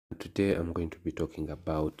today I'm going to be talking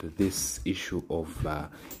about this issue of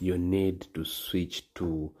your need to switch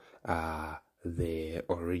to the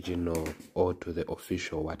original or to the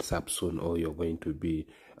official WhatsApp soon, or you're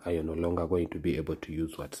no longer going to be able to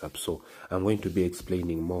use WhatsApp. So I'm going to be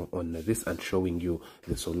explaining more on this and showing you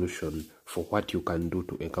the solution for what you can do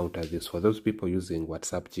to encounter this. For those people using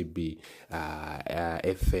WhatsApp GB,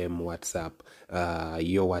 FM WhatsApp,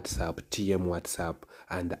 Your WhatsApp, TM WhatsApp,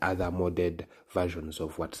 and other modded versions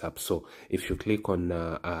of WhatsApp. So if you click on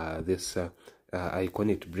this icon,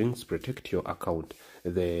 it brings protect your account.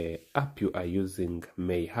 The app you are using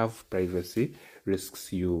may have privacy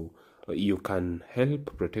risks. You can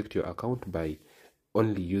help protect your account by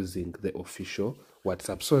only using the official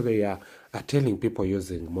WhatsApp. So they are telling people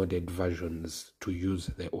using modded versions to use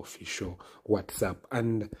the official WhatsApp,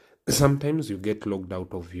 and sometimes you get logged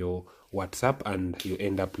out of your WhatsApp and you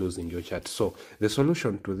end up losing your chat. So the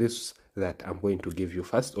solution to this that I'm going to give you,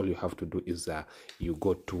 first, all you have to do is you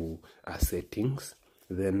go to settings,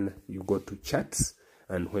 then you go to chats,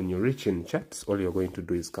 and when you reach in chats, all you're going to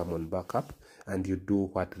do is come on backup, and you do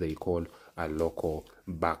what they call a local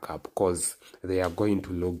backup, because they are going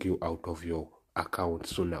to log you out of your account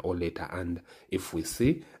sooner or later. And if we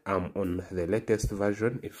see, I'm on the latest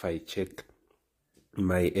version. If I check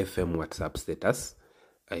my FM WhatsApp status,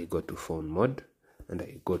 I go to phone mode and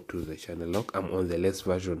I go to the channel lock. I'm on the latest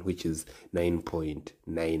version, which is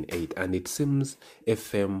 9.98, and it seems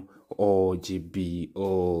FM or GB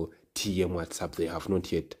or TM WhatsApp, they have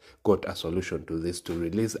not yet got a solution to this to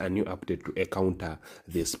release a new update to encounter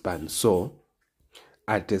this ban. So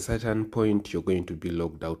at a certain point, you're going to be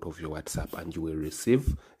logged out of your WhatsApp, and you will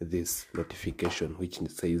receive this notification which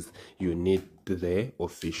says you need the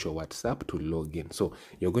official WhatsApp to log in. So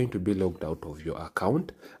you're going to be logged out of your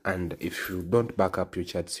account, and if you don't back up your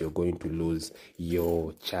chats, you're going to lose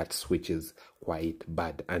your chats, which is quite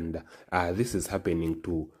bad. And this is happening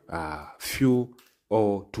to few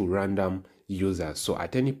or to random users. So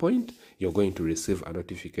at any point, you're going to receive a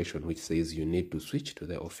notification which says you need to switch to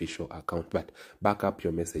the official account, but back up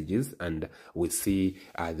your messages, and we see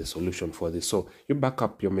the solution for this. So you back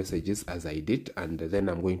up your messages as I did, and then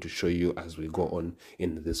I'm going to show you as we go on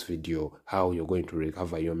in this video how you're going to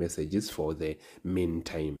recover your messages for the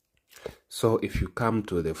meantime. So if you come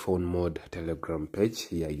to the phone mode Telegram page,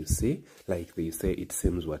 here you see, like they say, it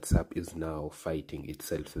seems WhatsApp is now fighting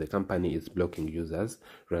itself. The company is blocking users,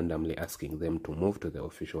 randomly asking them to move to the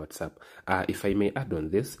official WhatsApp. If I may add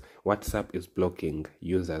on this, WhatsApp is blocking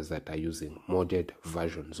users that are using modded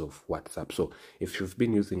versions of WhatsApp. So if you've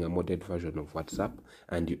been using a modded version of WhatsApp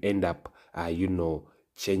and you end up,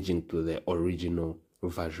 changing to the original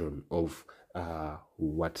version of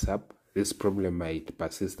WhatsApp, this problem might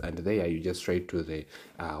persist, and there you just write to the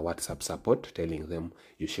WhatsApp support telling them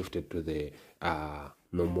you shifted to the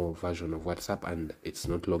normal version of WhatsApp and it's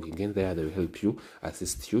not logging in there. They will help you,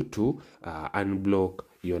 assist you to unblock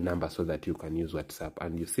your number so that you can use WhatsApp.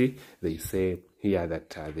 And you see, they say here that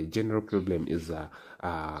the general problem is a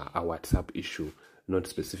WhatsApp issue, not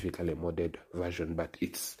specifically a modded version, but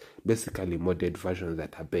it's basically modded versions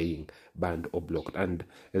that are being banned or blocked. And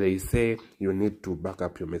they say you need to back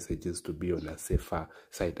up your messages to be on a safer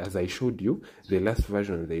side. As I showed you, the last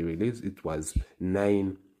version they released, it was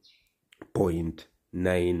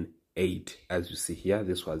 9.98. As you see here,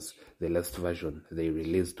 this was the last version they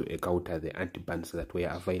released to encounter the anti-bans that were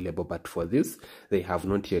available. But for this, they have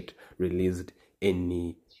not yet released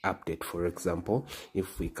any update. For example,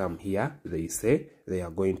 if we come here, they say they are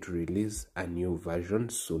going to release a new version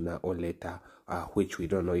sooner or later, which we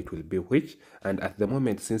don't know it will be which. And at the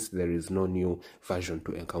moment, since there is no new version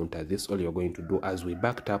to encounter this, all you're going to do, as we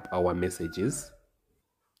backed up our messages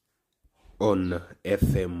on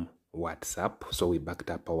FM WhatsApp, so we backed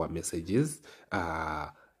up our messages as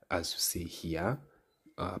you see here,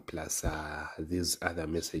 plus these other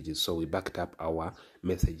messages. So we backed up our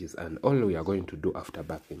messages, and all we are going to do after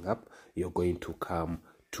backing up, you're going to come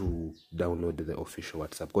to download the official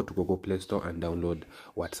WhatsApp. Go to Google Play Store and download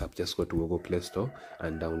WhatsApp. Just go to Google Play Store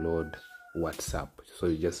and download WhatsApp. So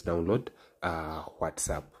you just download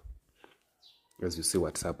WhatsApp. As you see,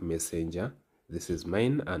 WhatsApp Messenger, this is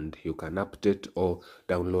mine, and you can update or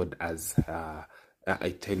download as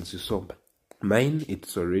it tells you. So mine,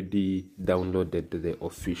 it's already downloaded the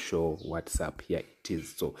official WhatsApp. Here it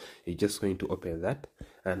is. So you're just going to open that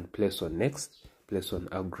and place on next, place on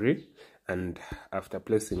agree, and after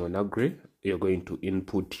placing on agree, you're going to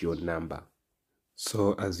input your number.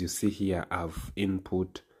 So as you see here, I've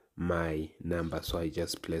input my number, so I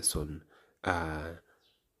just place on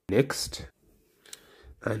next,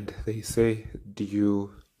 and they say, do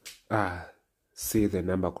you see the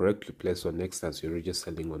number correctly placed on next as you're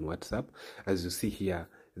registering on WhatsApp. As you see here,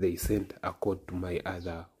 they sent a code to my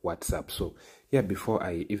other WhatsApp. So yeah, before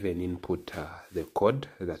I even input the code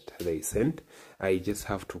that they sent, I just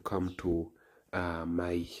have to come to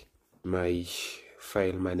my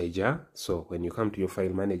file manager. So when you come to your file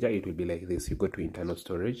manager, it will be like this. You go to internal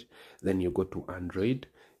storage, then you go to Android,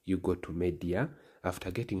 you go to media. After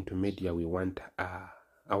getting to media, we want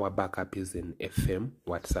our backup is in FM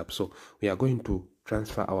WhatsApp. So we are going to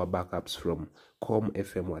transfer our backups from COM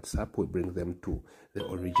FM WhatsApp. We bring them to the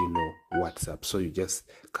original WhatsApp. So you just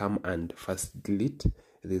come and first delete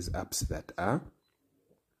these apps that are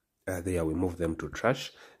there. We move them to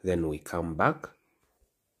trash. Then we come back.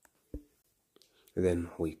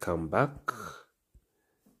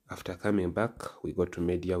 After coming back, we go to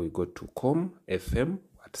media, we go to COM FM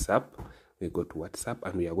WhatsApp, we go to WhatsApp,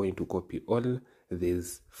 and we are going to copy all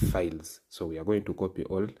these files. So we are going to copy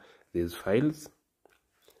all these files.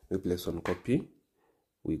 We place on copy,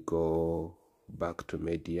 we go back to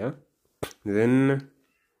media. Then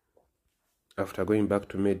after going back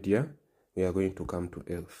to media, we are going to come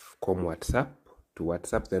to COM WhatsApp, to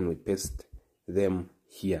WhatsApp, then we paste them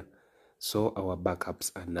here. So our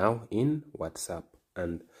backups are now in WhatsApp,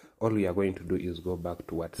 and all we are going to do is go back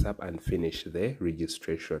to WhatsApp and finish the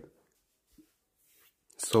registration.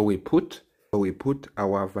 So we put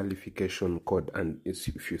our verification code, and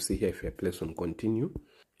if you see here, if I place on continue,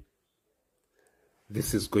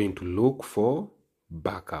 this is going to look for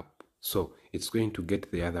backup. So it's going to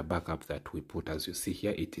get the other backup that we put. As you see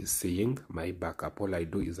here, it is saying my backup. All I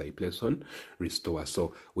do is I place on restore.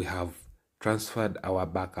 So we have transferred our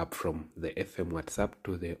backup from the FM WhatsApp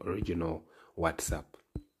to the original WhatsApp.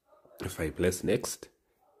 If I place next,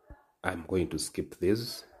 I'm going to skip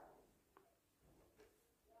this.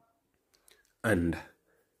 And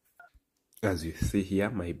as you see here,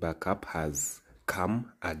 my backup has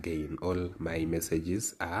come again. All my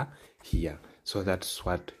messages are here. So that's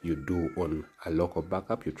what you do on a local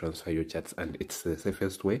backup. You transfer your chats, and it's the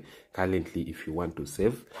safest way currently if you want to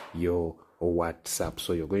save your WhatsApp.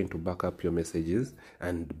 So you're going to back up your messages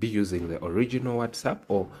and be using the original WhatsApp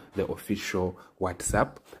or the official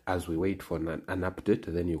WhatsApp as we wait for an update.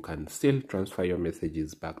 Then you can still transfer your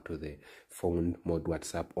messages back to the phone mode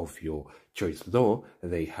WhatsApp of your choice, though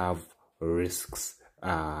they have risks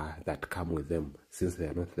that come with them, since they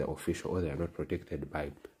are not the official or they are not protected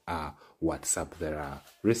by WhatsApp. There are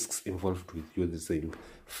risks involved with using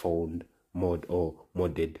phone mode or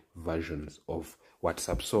modded versions of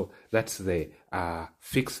WhatsApp. So that's the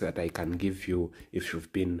fix that I can give you if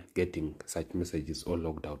you've been getting such messages all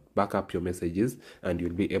logged out. Back up your messages and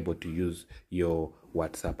you'll be able to use your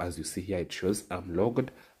WhatsApp. As you see here, it shows I'm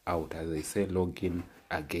logged out. As I say, log in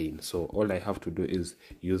again. So all I have to do is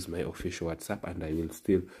use my official WhatsApp and I will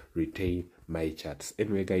still retain my chats.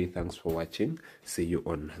 Anyway guys, thanks for watching. See you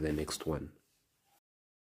on the next one.